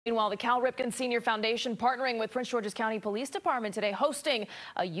Meanwhile, the Cal Ripken Senior Foundation partnering with Prince George's County Police Department today hosting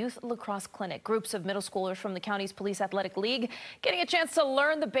a youth lacrosse clinic. Groups of middle schoolers from the county's Police Athletic League getting a chance to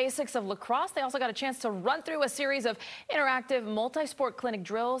learn the basics of lacrosse. They also got a chance to run through a series of interactive multi-sport clinic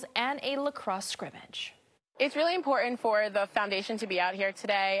drills and a lacrosse scrimmage. It's really important for the foundation to be out here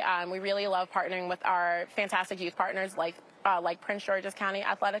today. We really love partnering with our fantastic youth partners like Prince George's County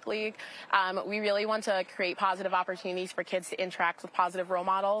Athletic League. We really want to create positive opportunities for kids to interact with positive role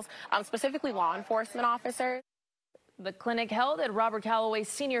models, specifically law enforcement officers. The clinic held at Robert Calloway's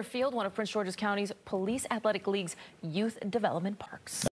Senior Field, one of Prince George's County's Police Athletic League's youth development parks.